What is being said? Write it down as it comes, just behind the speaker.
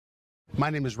My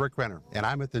name is Rick Renner, and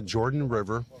I'm at the Jordan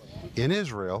River in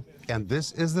Israel, and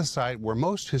this is the site where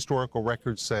most historical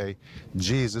records say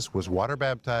Jesus was water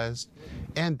baptized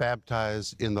and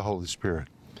baptized in the Holy Spirit.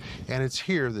 And it's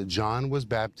here that John was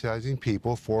baptizing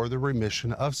people for the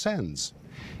remission of sins.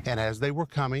 And as they were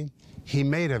coming, he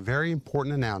made a very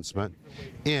important announcement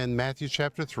in Matthew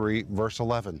chapter 3, verse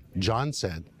 11. John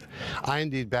said, "I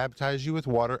indeed baptize you with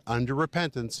water unto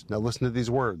repentance." Now listen to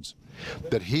these words.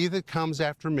 "But he that comes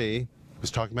after me," he's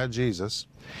talking about Jesus,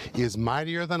 "is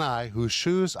mightier than I, whose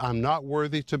shoes I'm not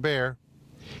worthy to bear.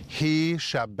 He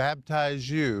shall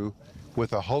baptize you with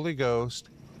the Holy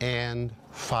Ghost and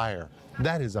fire."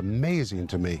 That is amazing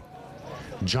to me.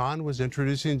 John was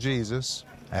introducing Jesus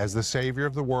as the Savior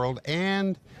of the world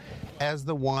and as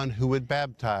the one who would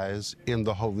baptize in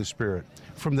the Holy Spirit.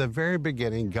 From the very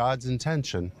beginning, God's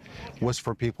intention was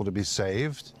for people to be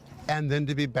saved and then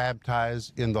to be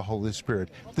baptized in the Holy Spirit.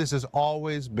 This has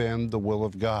always been the will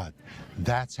of God.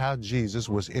 That's how Jesus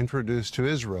was introduced to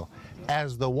Israel,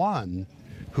 as the one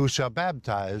who shall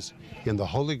baptize in the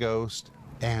Holy Ghost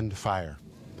and fire.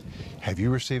 Have you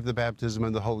received the baptism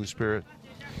in the Holy Spirit?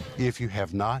 If you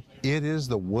have not, it is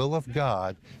the will of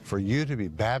God for you to be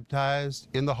baptized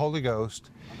in the Holy Ghost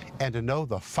and to know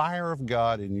the fire of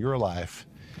God in your life.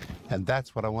 And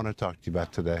that's what I want to talk to you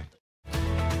about today.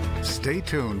 Stay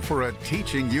tuned for a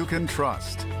teaching you can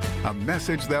trust, a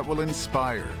message that will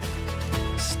inspire,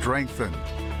 strengthen,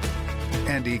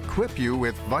 and equip you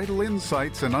with vital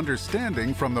insights and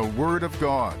understanding from the Word of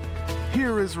God.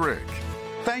 Here is Rick.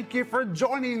 Thank you for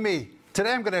joining me.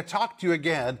 Today I'm going to talk to you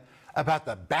again about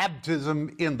the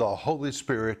baptism in the Holy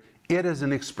Spirit. It is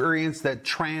an experience that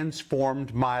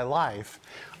transformed my life.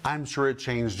 I'm sure it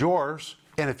changed yours.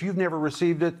 And if you've never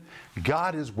received it,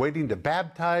 God is waiting to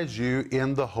baptize you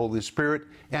in the Holy Spirit.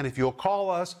 And if you'll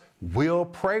call us, we'll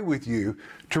pray with you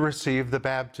to receive the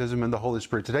baptism in the Holy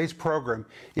Spirit. Today's program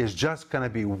is just going to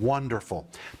be wonderful.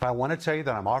 But I want to tell you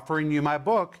that I'm offering you my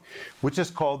book, which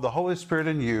is called The Holy Spirit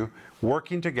and You,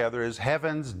 Working Together as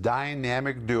Heaven's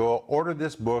Dynamic Duo. Order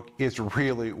this book. It's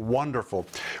really wonderful.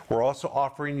 We're also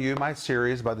offering you my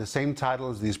series by the same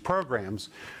title as these programs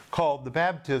called The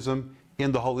Baptism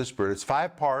in the Holy Spirit. It's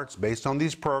 5 parts based on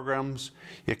these programs.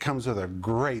 It comes with a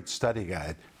great study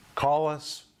guide. Call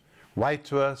us, write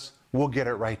to us, we'll get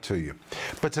it right to you.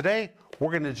 But today, we're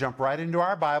going to jump right into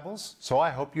our Bibles. So I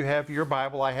hope you have your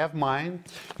Bible. I have mine.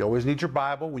 You always need your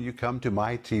Bible when you come to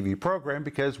my TV program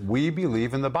because we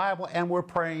believe in the Bible and we're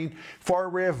praying for a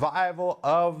revival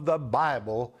of the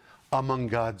Bible among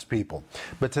God's people.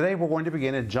 But today we're going to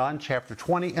begin in John chapter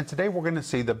 20, and today we're going to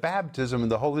see the baptism in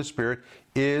the Holy Spirit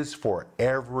is for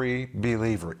every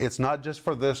believer. It's not just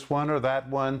for this one or that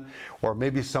one, or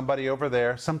maybe somebody over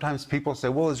there. Sometimes people say,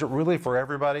 well, is it really for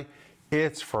everybody?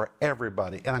 It's for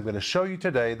everybody. And I'm going to show you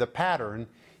today the pattern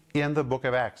in the book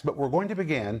of Acts. But we're going to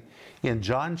begin in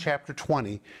John chapter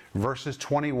 20, verses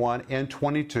 21 and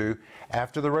 22.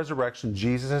 After the resurrection,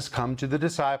 Jesus has come to the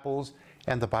disciples,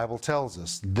 and the Bible tells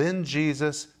us, "Then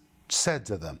Jesus said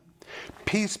to them,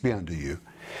 Peace be unto you.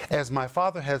 As my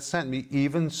Father hath sent me,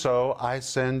 even so I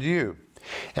send you."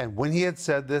 And when he had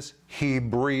said this, he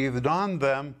breathed on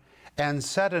them and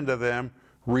said unto them,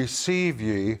 "Receive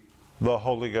ye the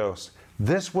Holy Ghost."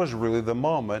 This was really the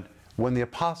moment when the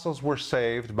apostles were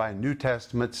saved by New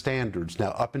Testament standards.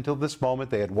 Now, up until this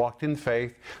moment, they had walked in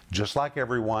faith, just like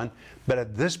everyone. But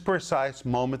at this precise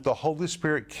moment, the Holy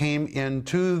Spirit came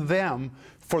into them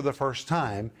for the first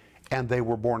time, and they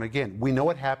were born again. We know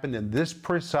it happened in this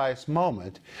precise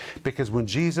moment because when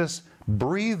Jesus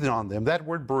breathed on them, that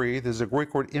word breathe is a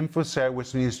Greek word emphaseo,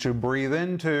 which means to breathe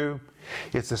into.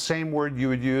 It's the same word you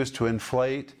would use to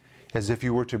inflate, as if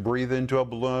you were to breathe into a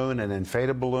balloon and inflate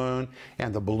a balloon,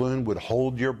 and the balloon would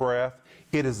hold your breath.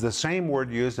 It is the same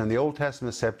word used in the Old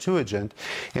Testament Septuagint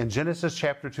in Genesis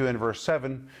chapter 2 and verse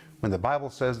 7, when the Bible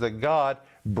says that God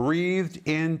breathed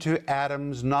into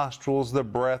Adam's nostrils the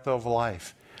breath of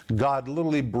life. God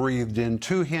literally breathed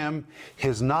into him.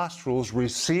 His nostrils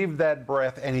received that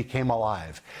breath, and he came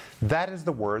alive. That is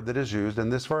the word that is used in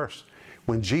this verse.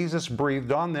 When Jesus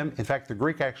breathed on them, in fact, the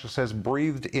Greek actually says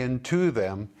breathed into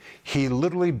them. He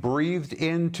literally breathed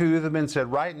into them and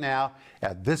said, right now,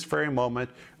 at this very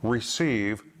moment,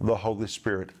 receive the Holy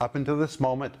Spirit. Up until this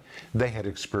moment, they had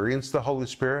experienced the Holy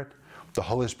Spirit. The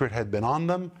Holy Spirit had been on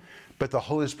them, but the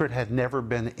Holy Spirit had never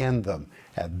been in them.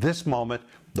 At this moment,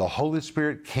 the Holy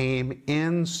Spirit came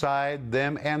inside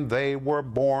them and they were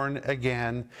born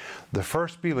again. The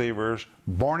first believers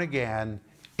born again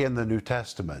in the New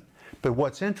Testament. But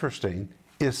what's interesting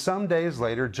is some days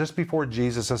later, just before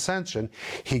Jesus' ascension,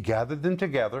 he gathered them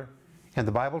together And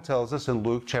the Bible tells us in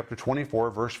Luke chapter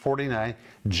 24, verse 49,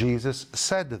 Jesus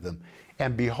said to them,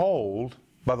 and behold,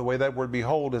 by the way, that word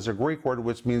behold is a Greek word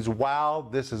which means, wow,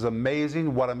 this is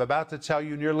amazing. What I'm about to tell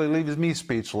you nearly leaves me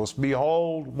speechless.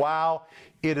 Behold, wow,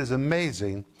 it is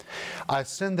amazing. I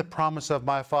send the promise of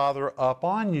my Father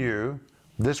upon you.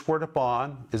 This word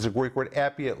upon is a Greek word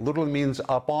epi. It literally means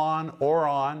upon or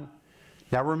on.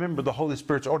 Now remember, the Holy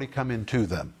Spirit's already come into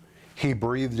them. He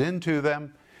breathed into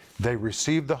them. They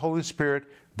received the Holy Spirit.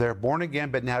 They're born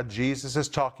again, but now Jesus is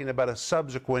talking about a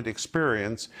subsequent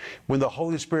experience when the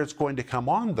Holy Spirit's going to come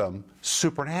on them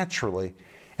supernaturally.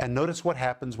 And notice what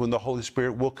happens when the Holy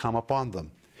Spirit will come upon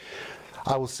them.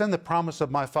 I will send the promise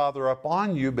of my Father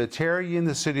upon you, but tarry ye in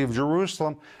the city of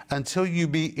Jerusalem until you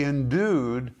be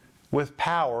endued with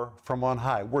power from on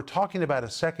high. We're talking about a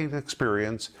second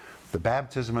experience, the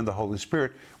baptism in the Holy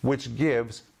Spirit, which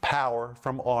gives power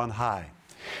from on high.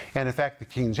 And in fact, the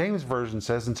King James Version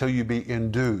says, until you be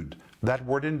endued. That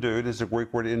word endued is a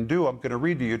Greek word endue. I'm going to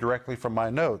read to you directly from my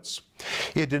notes.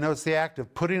 It denotes the act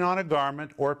of putting on a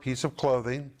garment or a piece of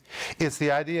clothing. It's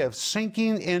the idea of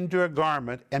sinking into a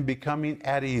garment and becoming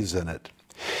at ease in it.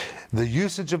 The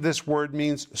usage of this word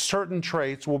means certain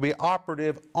traits will be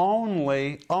operative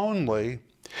only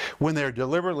when they're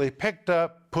deliberately picked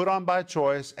up, put on by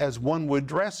choice, as one would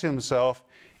dress himself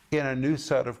in a new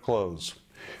set of clothes.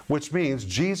 Which means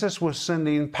Jesus was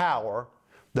sending power.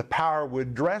 The power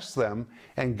would dress them,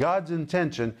 and God's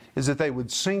intention is that they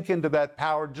would sink into that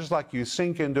power just like you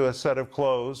sink into a set of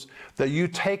clothes, that you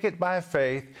take it by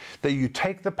faith, that you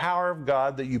take the power of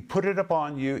God, that you put it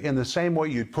upon you in the same way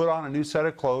you'd put on a new set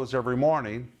of clothes every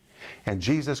morning. And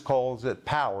Jesus calls it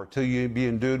power, till you be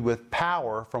endued with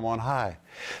power from on high.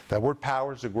 That word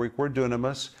power is the Greek word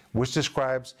dunamis, which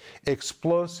describes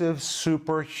explosive,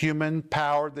 superhuman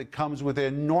power that comes with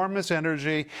enormous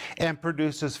energy and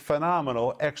produces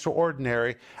phenomenal,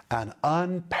 extraordinary, and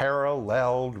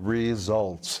unparalleled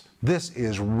results. This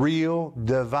is real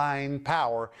divine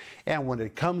power, and when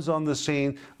it comes on the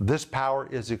scene, this power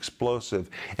is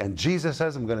explosive. And Jesus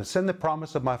says, I'm going to send the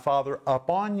promise of my Father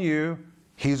upon you.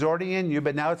 He's already in you,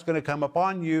 but now it's going to come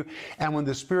upon you. And when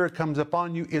the Spirit comes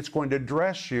upon you, it's going to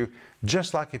dress you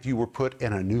just like if you were put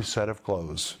in a new set of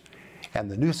clothes. And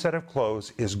the new set of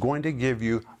clothes is going to give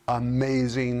you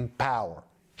amazing power.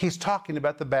 He's talking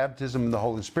about the baptism in the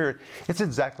Holy Spirit. It's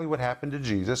exactly what happened to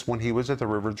Jesus when he was at the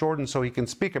River Jordan, so he can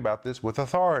speak about this with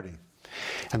authority.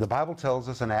 And the Bible tells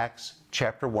us in Acts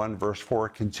chapter 1, verse 4,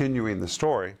 continuing the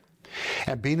story,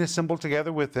 and being assembled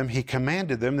together with them, he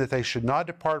commanded them that they should not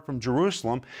depart from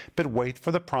Jerusalem, but wait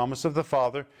for the promise of the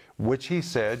Father, which he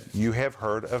said, you have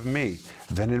heard of me.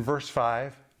 Then in verse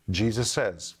 5, Jesus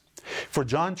says, for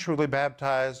John truly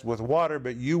baptized with water,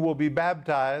 but you will be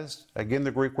baptized, again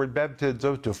the Greek word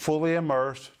baptizo, to fully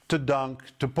immerse, to dunk,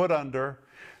 to put under,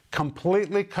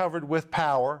 completely covered with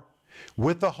power,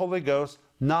 with the Holy Ghost,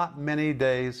 not many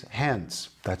days hence.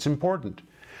 That's important,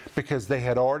 because they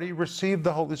had already received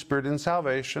the Holy Spirit in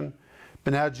salvation.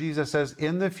 But now Jesus says,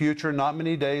 in the future, not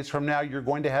many days from now, you're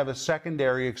going to have a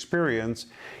secondary experience,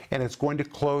 and it's going to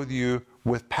clothe you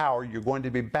with power. You're going to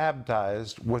be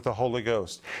baptized with the Holy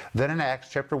Ghost. Then in Acts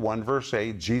chapter 1, verse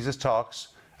 8, Jesus talks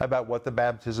about what the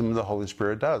baptism of the Holy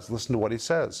Spirit does. Listen to what he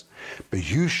says. But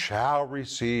you shall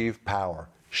receive power.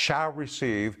 Shall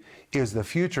receive is the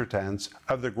future tense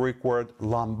of the Greek word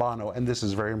lambano, and this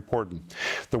is very important.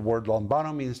 The word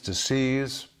lambano means to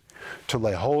seize, to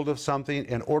lay hold of something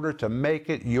in order to make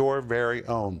it your very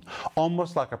own.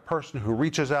 Almost like a person who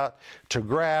reaches out to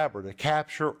grab or to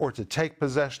capture or to take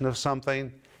possession of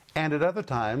something. And at other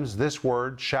times, this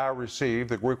word shall receive,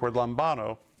 the Greek word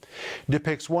lambano,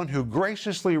 depicts one who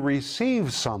graciously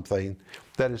receives something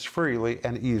that is freely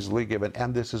and easily given.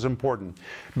 And this is important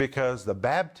because the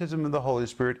baptism of the Holy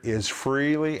Spirit is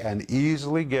freely and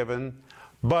easily given,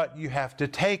 but you have to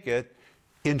take it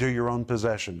into your own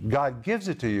possession. God gives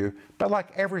it to you, but like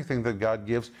everything that God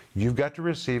gives, you've got to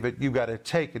receive it. You've got to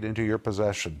take it into your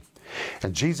possession.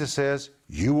 And Jesus says,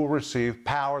 you will receive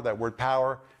power. That word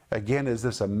power, again, is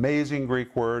this amazing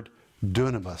Greek word,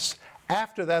 dunamis.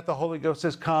 After that, the Holy Ghost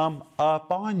has come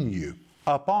upon you.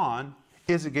 Upon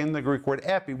is again the Greek word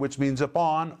epi, which means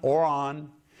upon or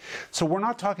on. So we're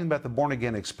not talking about the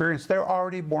born-again experience. They're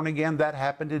already born again. That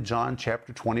happened in John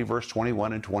chapter 20, verse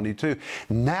 21 and 22.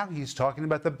 Now he's talking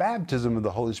about the baptism of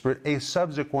the Holy Spirit, a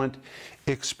subsequent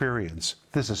experience.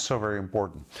 This is so very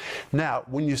important. Now,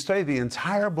 when you study the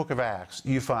entire book of Acts,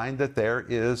 you find that there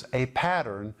is a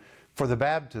pattern for the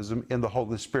baptism in the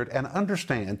Holy Spirit. And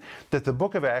understand that the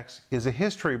book of Acts is a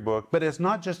history book, but it's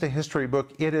not just a history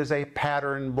book, it is a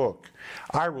pattern book.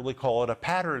 I really call it a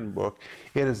pattern book.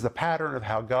 It is the pattern of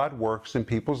how God works in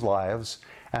people's lives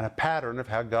and a pattern of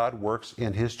how God works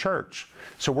in His church.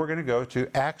 So we're going to go to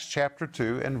Acts chapter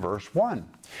 2 and verse 1.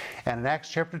 And in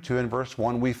Acts chapter 2 and verse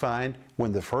 1, we find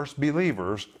when the first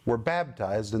believers were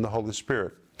baptized in the Holy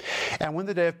Spirit. And when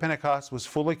the day of Pentecost was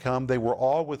fully come, they were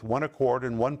all with one accord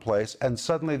in one place, and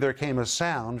suddenly there came a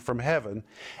sound from heaven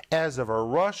as of a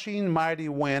rushing mighty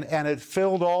wind, and it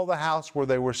filled all the house where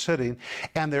they were sitting.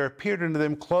 And there appeared unto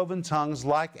them cloven tongues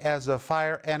like as of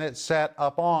fire, and it sat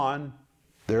upon,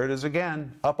 there it is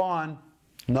again, upon,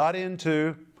 not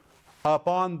into,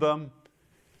 upon them.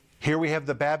 Here we have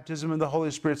the baptism of the Holy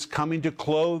Spirit's coming to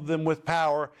clothe them with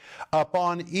power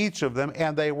upon each of them,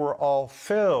 and they were all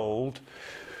filled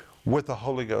with the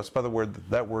Holy Ghost. By the word,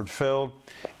 that word filled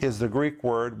is the Greek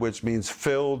word which means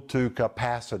filled to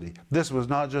capacity. This was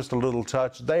not just a little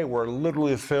touch. They were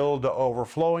literally filled to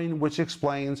overflowing, which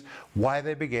explains why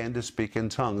they began to speak in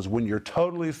tongues. When you're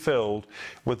totally filled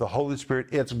with the Holy Spirit,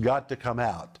 it's got to come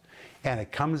out. And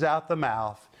it comes out the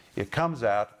mouth. It comes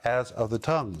out as of the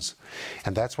tongues.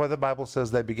 And that's why the Bible says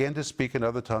they began to speak in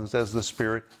other tongues as the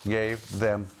Spirit gave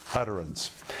them utterance.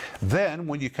 Then,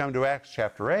 when you come to Acts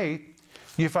chapter 8,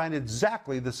 you find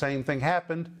exactly the same thing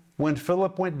happened when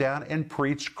Philip went down and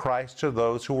preached Christ to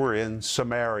those who were in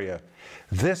Samaria.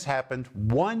 This happened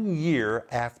 1 year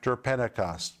after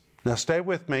Pentecost. Now stay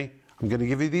with me. I'm going to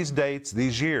give you these dates,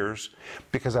 these years,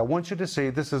 because I want you to see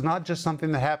this is not just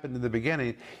something that happened in the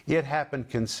beginning. It happened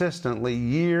consistently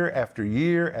year after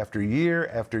year after year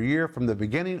after year, from the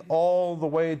beginning all the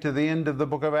way to the end of the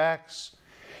book of Acts.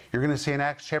 You're going to see in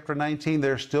Acts chapter 19,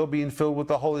 they're still being filled with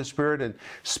the Holy Spirit and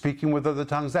speaking with other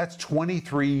tongues. That's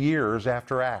 23 years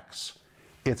after Acts.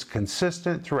 It's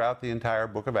consistent throughout the entire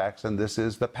book of Acts, and this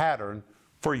is the pattern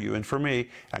for you and for me,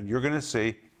 and you're going to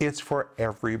see it's for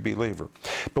every believer.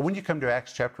 But when you come to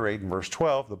Acts chapter 8 and verse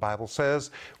 12, the Bible says,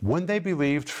 when they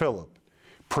believed Philip,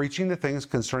 preaching the things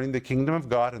concerning the kingdom of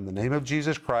God in the name of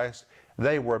Jesus Christ,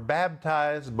 they were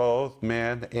baptized, both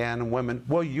men and women.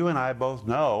 Well, you and I both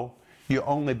know you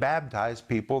only baptize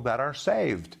people that are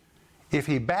saved. If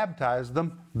he baptized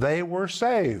them, they were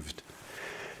saved.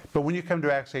 But when you come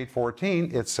to Acts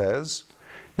 8:14, it says,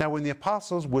 now when the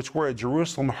apostles which were at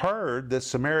Jerusalem heard that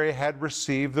Samaria had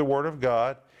received the word of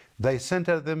God, they sent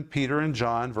unto them Peter and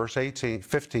John, verse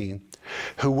 15,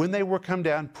 who when they were come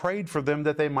down prayed for them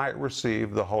that they might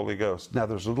receive the Holy Ghost. Now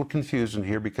there's a little confusion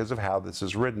here because of how this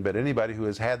is written, but anybody who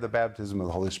has had the baptism of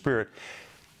the Holy Spirit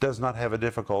does not have a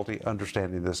difficulty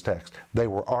understanding this text. They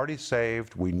were already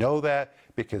saved. We know that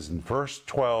because in verse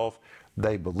 12,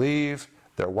 they believe,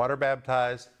 they're water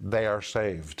baptized, they are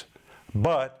saved.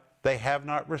 But they have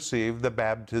not received the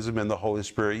baptism in the Holy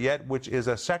Spirit yet, which is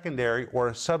a secondary or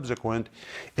a subsequent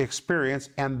experience.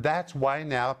 And that's why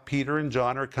now Peter and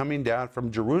John are coming down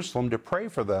from Jerusalem to pray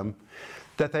for them,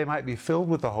 that they might be filled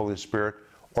with the Holy Spirit,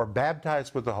 or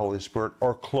baptized with the Holy Spirit,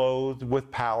 or clothed with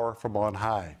power from on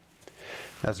high.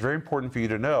 That's very important for you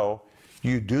to know.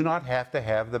 You do not have to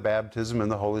have the baptism in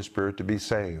the Holy Spirit to be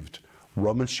saved.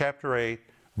 Romans chapter 8,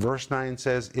 verse 9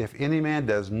 says, if any man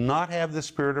does not have the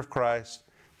Spirit of Christ,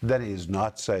 then he is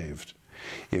not saved.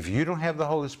 If you don't have the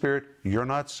Holy Spirit, you're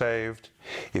not saved.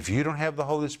 If you don't have the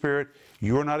Holy Spirit,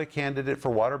 you're not a candidate for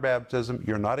water baptism.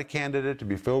 You're not a candidate to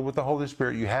be filled with the Holy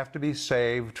Spirit. You have to be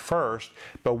saved first.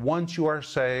 But once you are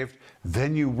saved,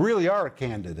 then you really are a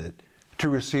candidate to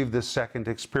receive this second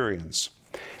experience.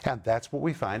 And that's what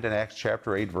we find in Acts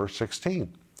chapter 8, verse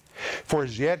 16. For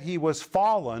as yet he was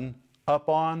fallen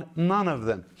upon none of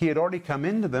them. He had already come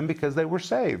into them because they were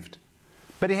saved.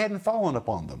 But he hadn't fallen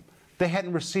upon them. They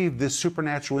hadn't received this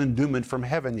supernatural endowment from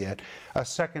heaven yet, a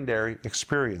secondary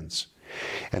experience.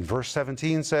 And verse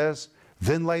 17 says,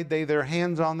 then laid they their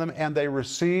hands on them, and they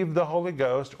received the Holy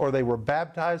Ghost, or they were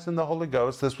baptized in the Holy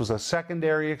Ghost. This was a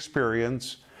secondary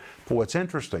experience. But what's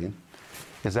interesting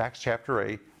is Acts chapter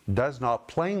 8 does not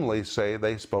plainly say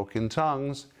they spoke in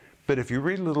tongues, but if you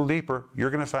read a little deeper,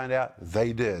 you're going to find out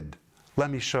they did.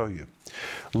 Let me show you.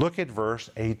 Look at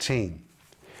verse 18.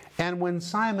 And when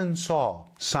Simon saw,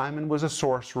 Simon was a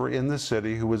sorcerer in the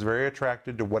city who was very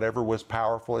attracted to whatever was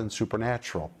powerful and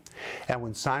supernatural. And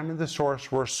when Simon the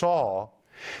sorcerer saw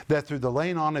that through the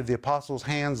laying on of the apostles'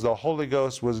 hands the Holy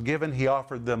Ghost was given, he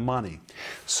offered them money.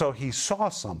 So he saw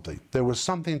something. There was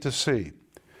something to see.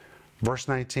 Verse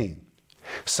 19.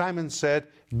 Simon said,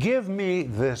 give me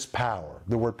this power.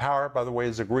 The word power, by the way,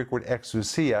 is the Greek word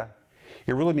exousia.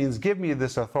 It really means give me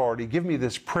this authority, give me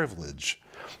this privilege,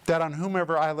 that on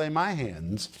whomever I lay my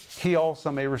hands, he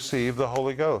also may receive the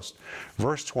Holy Ghost.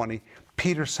 Verse 20,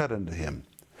 Peter said unto him,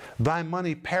 Thy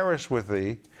money perish with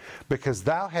thee, because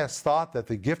thou hast thought that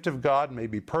the gift of God may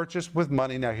be purchased with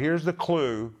money. Now here's the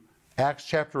clue, Acts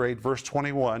chapter 8, verse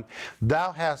 21.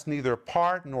 Thou hast neither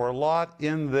part nor lot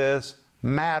in this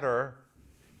matter.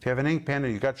 If you have an ink pen or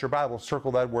you got your Bible,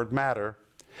 circle that word matter.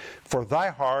 For thy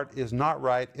heart is not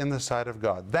right in the sight of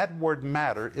God. That word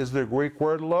matter is the Greek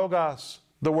word logos.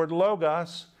 The word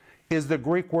logos is the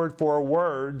Greek word for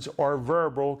words or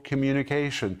verbal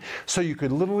communication. So you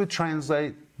could literally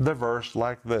translate the verse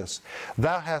like this.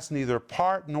 Thou hast neither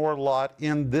part nor lot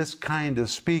in this kind of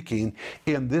speaking,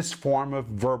 in this form of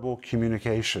verbal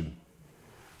communication.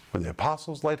 When the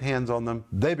apostles laid hands on them,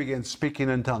 they began speaking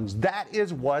in tongues. That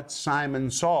is what Simon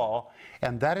saw,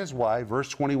 and that is why verse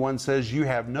 21 says, you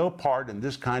have no part in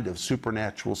this kind of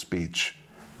supernatural speech.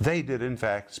 They did, in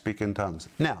fact, speak in tongues.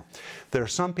 Now, there are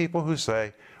some people who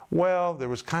say, well, there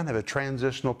was kind of a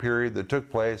transitional period that took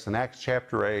place in Acts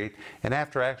chapter 8, and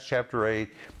after Acts chapter 8,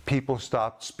 people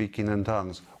stopped speaking in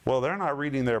tongues. Well, they're not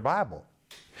reading their Bible,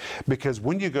 because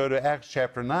when you go to Acts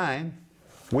chapter 9,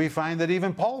 we find that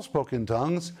even Paul spoke in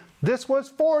tongues. This was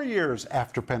 4 years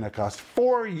after Pentecost.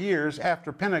 4 years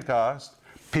after Pentecost,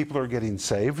 people are getting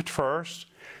saved first.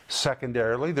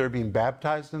 Secondarily, they're being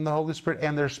baptized in the Holy Spirit,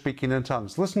 and they're speaking in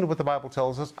tongues. Listen to what the Bible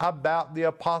tells us about the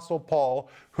Apostle Paul,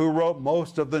 who wrote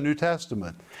most of the New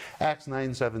Testament. Acts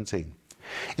 9:17.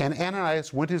 And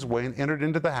Ananias went his way and entered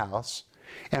into the house,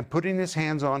 and putting his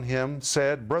hands on him,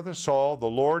 said, Brother Saul, the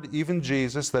Lord, even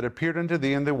Jesus, that appeared unto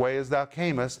thee in the way as thou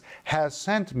camest, has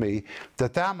sent me,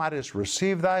 that thou mightest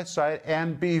receive thy sight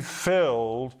and be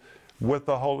filled with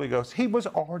the Holy Ghost. He was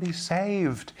already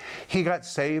saved. He got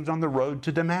saved on the road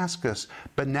to Damascus.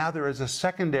 But now there is a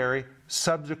secondary,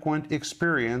 subsequent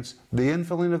experience, the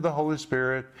infilling of the Holy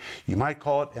Spirit. You might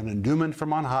call it an endowment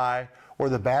from on high, or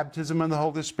the baptism in the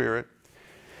Holy Spirit.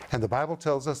 And the Bible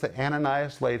tells us that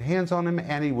Ananias laid hands on him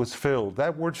and he was filled.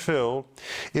 That word filled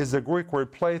is the Greek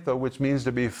word pletho, which means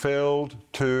to be filled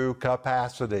to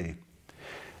capacity.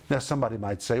 Now somebody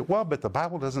might say, well, but the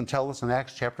Bible doesn't tell us in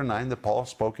Acts chapter 9 that Paul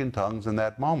spoke in tongues in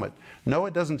that moment. No,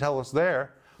 it doesn't tell us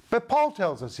there, but Paul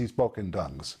tells us he spoke in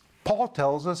tongues. Paul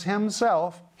tells us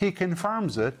himself, he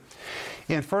confirms it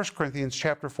in 1 Corinthians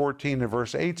chapter 14 and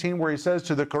verse 18, where he says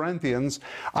to the Corinthians,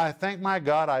 I thank my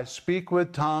God I speak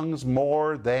with tongues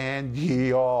more than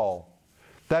ye all.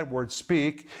 That word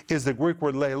speak is the Greek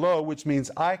word lelo, which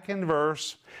means I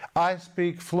converse, I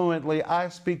speak fluently, I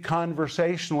speak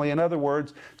conversationally. In other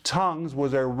words, tongues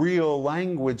was a real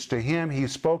language to him. He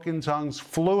spoke in tongues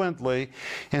fluently.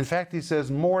 In fact, he says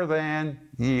more than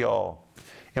ye all.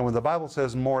 And when the Bible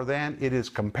says more than, it is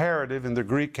comparative in the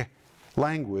Greek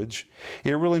language.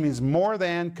 It really means more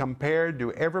than compared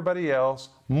to everybody else,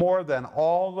 more than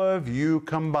all of you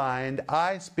combined.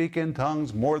 I speak in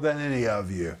tongues more than any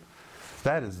of you.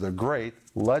 That is the great,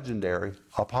 legendary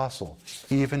apostle.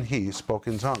 Even he spoke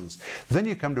in tongues. Then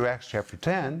you come to Acts chapter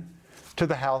 10, to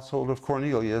the household of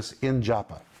Cornelius in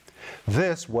Joppa.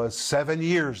 This was 7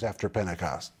 years after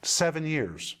Pentecost. 7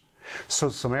 years. So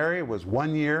Samaria was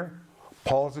 1 year.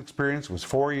 Paul's experience was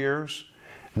 4 years.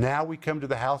 Now we come to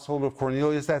the household of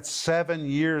Cornelius. That's 7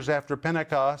 years after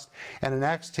Pentecost. And in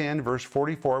Acts 10, verse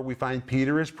 44, we find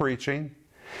Peter is preaching.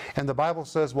 And the Bible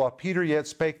says, while Peter yet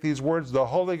spake these words, the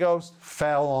Holy Ghost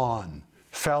fell on.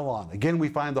 Again, we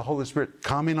find the Holy Spirit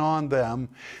coming on them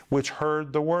which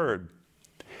heard the word.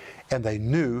 And they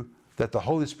knew that the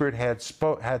Holy Spirit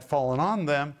had fallen on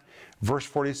them. Verse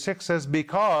 46 says,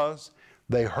 because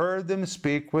they heard them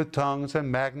speak with tongues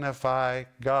and magnify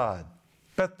God.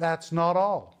 But that's not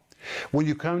all. When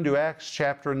you come to Acts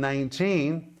chapter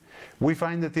 19, we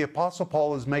find that the Apostle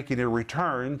Paul is making a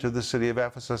return to the city of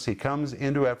Ephesus. He comes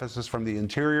into Ephesus from the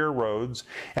interior roads,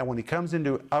 and when he comes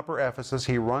into Upper Ephesus,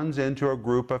 he runs into a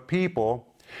group of people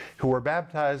who were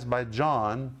baptized by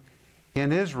John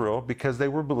in Israel because they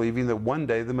were believing that one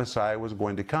day the Messiah was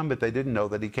going to come, but they didn't know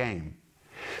that he came.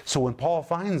 So when Paul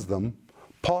finds them,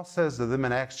 Paul says to them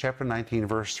in Acts chapter 19,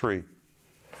 verse 3,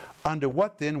 unto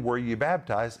what then were ye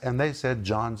baptized? And they said,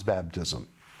 John's baptism.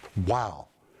 Wow.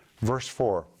 Verse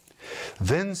 4,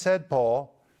 then said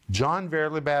Paul, John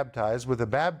verily baptized with the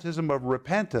baptism of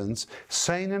repentance,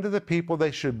 saying unto the people they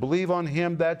should believe on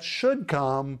him that should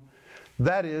come,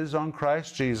 that is, on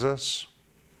Christ Jesus.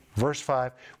 Verse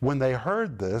 5, when they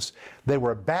heard this, they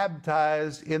were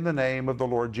baptized in the name of the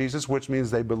Lord Jesus, which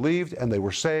means they believed and they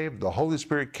were saved. The Holy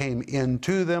Spirit came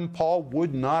into them. Paul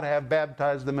would not have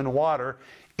baptized them in water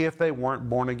if they weren't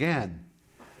born again.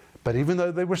 But even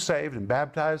though they were saved and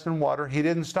baptized in water, he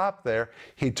didn't stop there.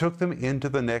 He took them into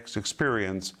the next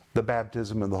experience, the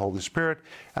baptism in the Holy Spirit.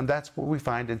 And that's what we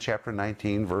find in chapter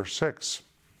 19, verse 6.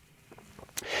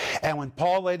 And when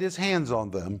Paul laid his hands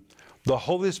on them, the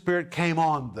Holy Spirit came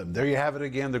on them. There you have it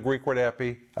again, the Greek word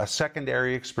epi, a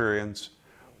secondary experience.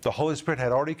 The Holy Spirit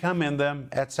had already come in them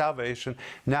at salvation.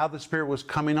 Now the Spirit was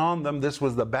coming on them. This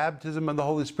was the baptism of the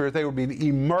Holy Spirit. They were being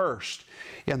immersed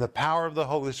in the power of the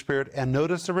Holy Spirit. And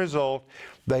notice the result.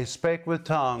 They spake with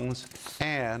tongues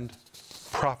and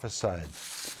prophesied.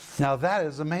 Now that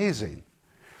is amazing.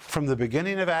 From the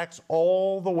beginning of Acts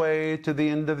all the way to the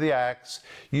end of the Acts,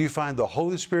 you find the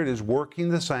Holy Spirit is working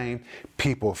the same.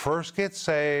 People first get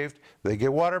saved. They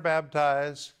get water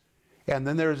baptized. And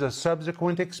then there's a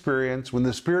subsequent experience when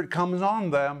the Spirit comes on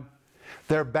them.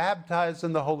 They're baptized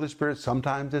in the Holy Spirit.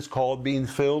 Sometimes it's called being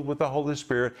filled with the Holy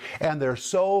Spirit. And they're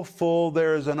so full,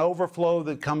 there is an overflow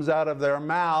that comes out of their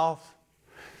mouth.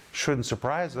 Shouldn't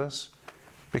surprise us,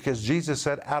 because Jesus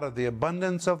said, out of the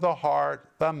abundance of the heart,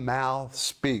 the mouth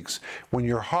speaks. When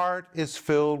your heart is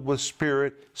filled with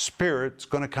Spirit, Spirit's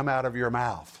going to come out of your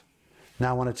mouth. Now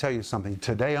I want to tell you something.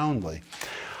 Today only,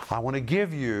 I want to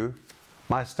give you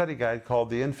my study guide called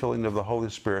The Infilling of the Holy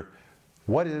Spirit.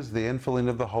 What is the infilling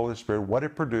of the Holy Spirit? What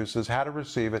it produces, how to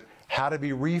receive it, how to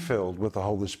be refilled with the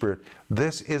Holy Spirit.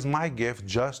 This is my gift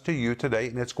just to you today,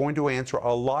 and it's going to answer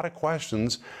a lot of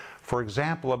questions. For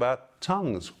example, about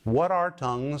tongues. What are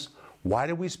tongues? Why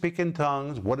do we speak in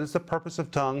tongues? What is the purpose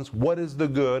of tongues? What is the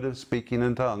good of speaking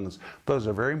in tongues? Those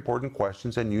are very important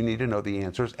questions, and you need to know the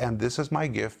answers. And this is my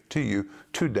gift to you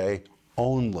today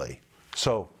only.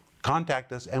 So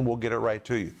contact us and we'll get it right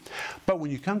to you. But when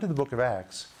you come to the book of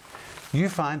Acts, you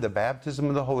find the baptism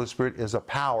of the Holy Spirit is a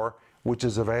power which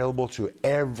is available to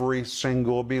every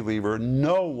single believer.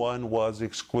 No one was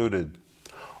excluded.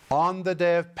 On the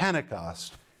day of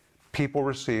Pentecost, people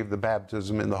received the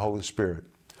baptism in the Holy Spirit.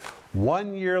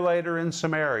 1 year later in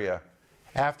Samaria,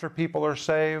 after people are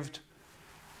saved,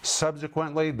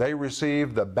 subsequently they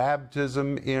receive the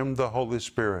baptism in the Holy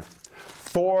Spirit.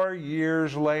 4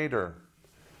 years later,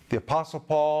 the Apostle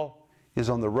Paul is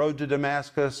on the road to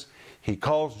Damascus. He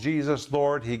calls Jesus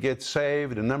Lord. He gets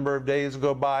saved. A number of days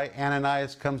go by.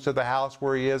 Ananias comes to the house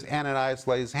where he is. Ananias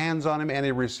lays hands on him and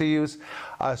he receives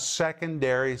a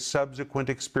secondary, subsequent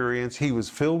experience. He was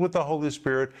filled with the Holy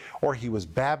Spirit, or he was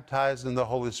baptized in the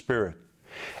Holy Spirit.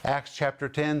 Acts chapter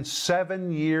 10,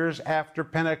 7 years after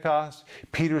Pentecost,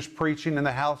 Peter's preaching in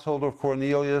the household of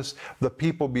Cornelius. The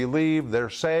people believe, they're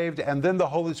saved, and then the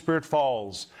Holy Spirit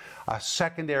falls. A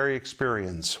secondary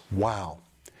experience. Wow.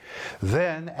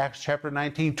 Then, Acts chapter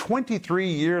 19, 23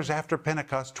 years after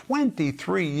Pentecost.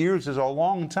 23 years is a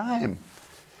long time.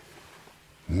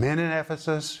 Men in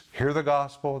Ephesus hear the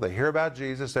gospel. They hear about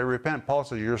Jesus. They repent. Paul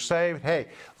says, you're saved. Hey,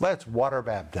 let's water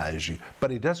baptize you.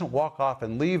 But he doesn't walk off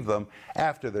and leave them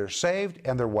after they're saved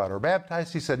and they're water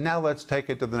baptized. He said, now let's take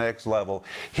it to the next level.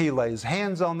 He lays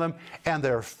hands on them and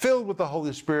they're filled with the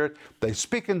Holy Spirit. They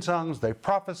speak in tongues. They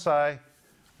prophesy.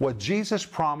 What Jesus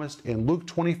promised in Luke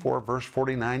 24, verse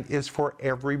 49, is for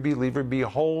every believer.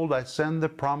 Behold, I send the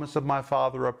promise of my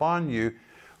Father upon you.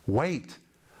 Wait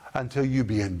until you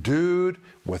be endued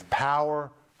with power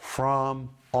from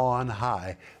on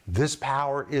high. This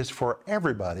power is for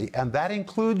everybody, and that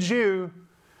includes you.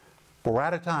 But we're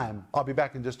out of time. I'll be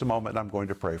back in just a moment, and I'm going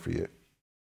to pray for you.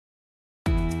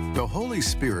 The Holy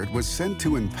Spirit was sent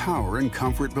to empower and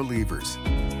comfort believers.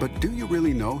 But do you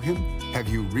really know Him? Have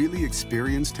you really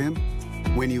experienced Him?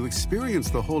 When you experience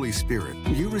the Holy Spirit,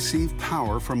 you receive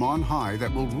power from on high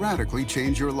that will radically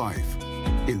change your life.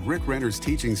 In Rick Renner's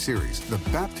teaching series, The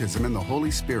Baptism in the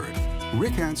Holy Spirit,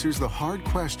 Rick answers the hard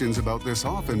questions about this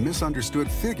often misunderstood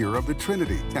figure of the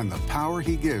Trinity and the power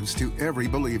He gives to every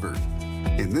believer.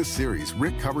 In this series,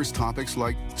 Rick covers topics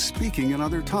like speaking in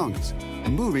other tongues,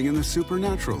 moving in the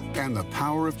supernatural, and the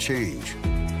power of change.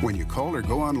 When you call or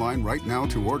go online right now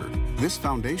to order, this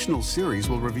foundational series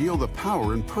will reveal the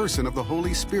power and person of the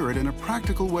Holy Spirit in a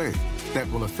practical way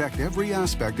that will affect every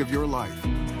aspect of your life.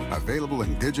 Available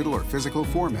in digital or physical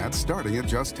formats starting at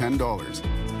just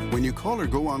 $10. When you call or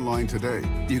go online today,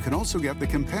 you can also get the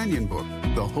companion book,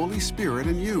 The Holy Spirit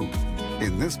and You.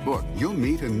 In this book, you'll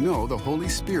meet and know the Holy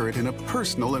Spirit in a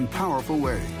personal and powerful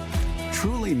way.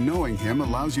 Truly knowing Him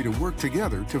allows you to work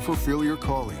together to fulfill your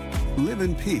calling, live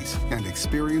in peace, and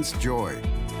experience joy.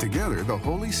 Together, the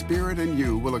Holy Spirit and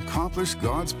you will accomplish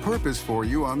God's purpose for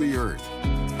you on the earth.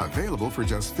 Available for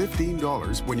just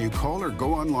 $15 when you call or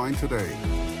go online today.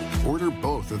 Order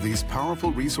both of these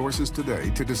powerful resources today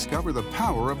to discover the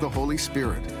power of the Holy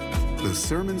Spirit. the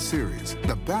sermon series,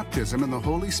 The Baptism in the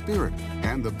Holy Spirit,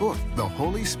 and the book, The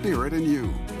Holy Spirit in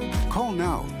You. Call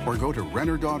now or go to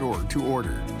Renner.org to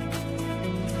order.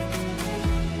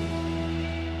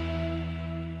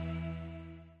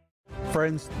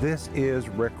 Friends, this is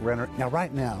Rick Renner. Now,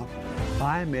 right now,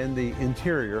 I'm in the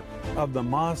interior of the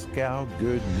Moscow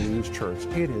Good News Church.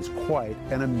 It is quite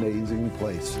an amazing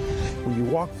place. When you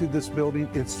walk through this building,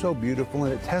 it's so beautiful,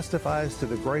 and it testifies to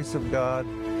the grace of God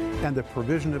and the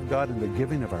provision of God and the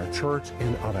giving of our church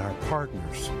and of our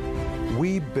partners.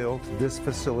 We built this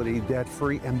facility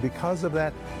debt-free, and because of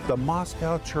that, the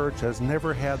Moscow Church has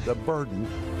never had the burden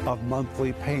of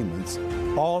monthly payments.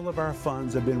 All of our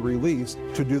funds have been released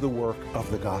to do the work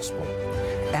of the gospel.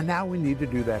 And now we need to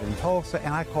do that in Tulsa,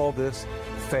 and I call this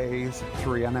Phase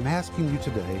 3. And I'm asking you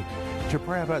today to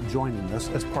pray about joining us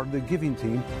as part of the giving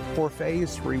team for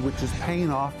Phase 3, which is paying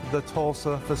off the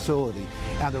Tulsa facility.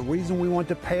 And the reason we want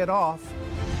to pay it off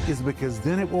is because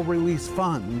then it will release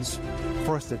funds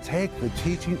for us to take the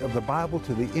teaching of the Bible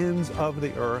to the ends of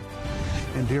the earth.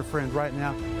 And dear friend, right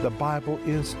now, the Bible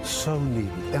is so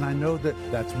needed. And I know that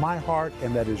that's my heart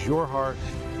and that is your heart.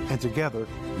 And together,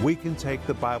 we can take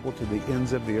the Bible to the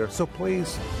ends of the earth. So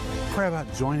please pray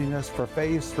about joining us for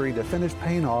Phase 3 to finish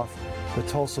paying off the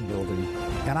Tulsa building.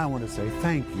 And I want to say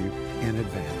thank you in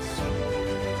advance.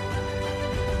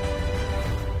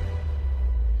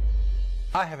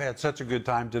 I have had such a good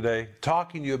time today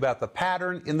talking to you about the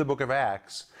pattern in the book of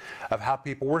Acts of how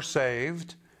people were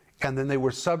saved and then they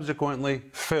were subsequently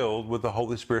filled with the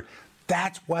Holy Spirit.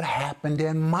 That's what happened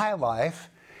in my life,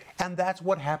 and that's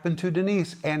what happened to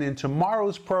Denise. And in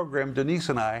tomorrow's program, Denise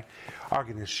and I are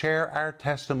going to share our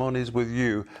testimonies with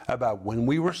you about when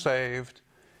we were saved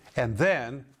and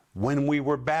then when we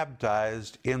were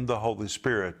baptized in the Holy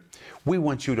Spirit. We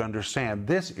want you to understand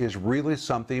this is really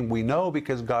something we know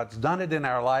because God's done it in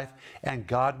our life, and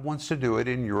God wants to do it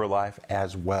in your life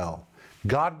as well.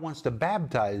 God wants to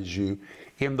baptize you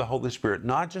in the Holy Spirit,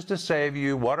 not just to save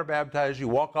you, water baptize you,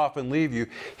 walk off and leave you.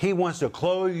 He wants to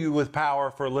clothe you with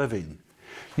power for living.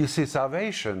 You see,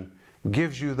 salvation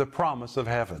gives you the promise of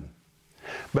heaven,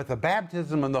 but the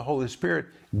baptism in the Holy Spirit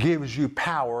gives you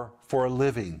power for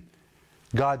living.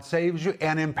 God saves you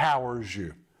and empowers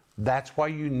you. That's why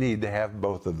you need to have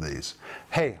both of these.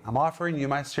 Hey, I'm offering you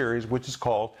my series, which is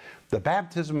called The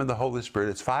Baptism in the Holy Spirit.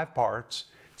 It's 5 parts.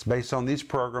 It's based on these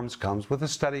programs, comes with a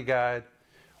study guide.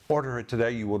 Order it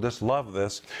today. You will just love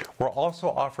this. We're also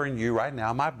offering you right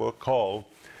now my book called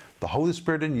The Holy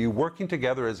Spirit and You, Working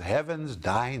Together as Heaven's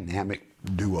Dynamic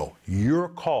Duo. You're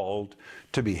called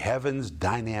to be heaven's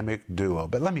dynamic duo.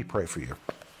 But let me pray for you.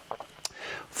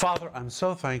 Father, I'm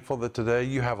so thankful that today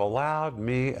you have allowed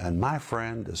me and my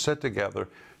friend to sit together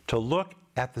to look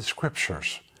at the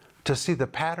Scriptures, to see the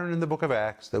pattern in the book of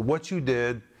Acts, that what you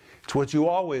did, it's what you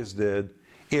always did,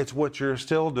 it's what you're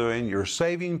still doing. You're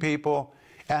saving people,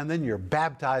 and then you're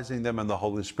baptizing them in the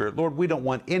Holy Spirit. Lord, we don't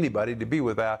want anybody to be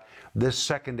without this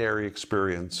secondary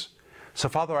experience. So,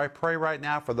 Father, I pray right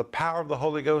now for the power of the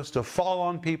Holy Ghost to fall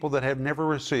on people that have never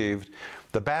received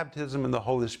the baptism in the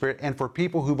Holy Spirit, and for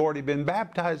people who've already been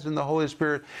baptized in the Holy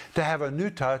Spirit to have a new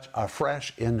touch, a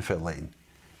fresh infilling.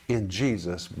 In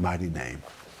Jesus' mighty name.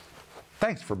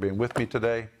 Thanks for being with me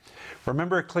today.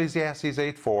 Remember Ecclesiastes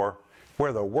 8:4,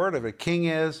 where the word of a king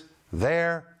is,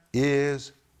 there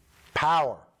is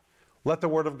power. Let the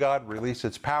word of God release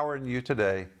its power in you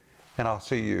today, and I'll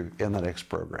see you in the next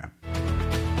program.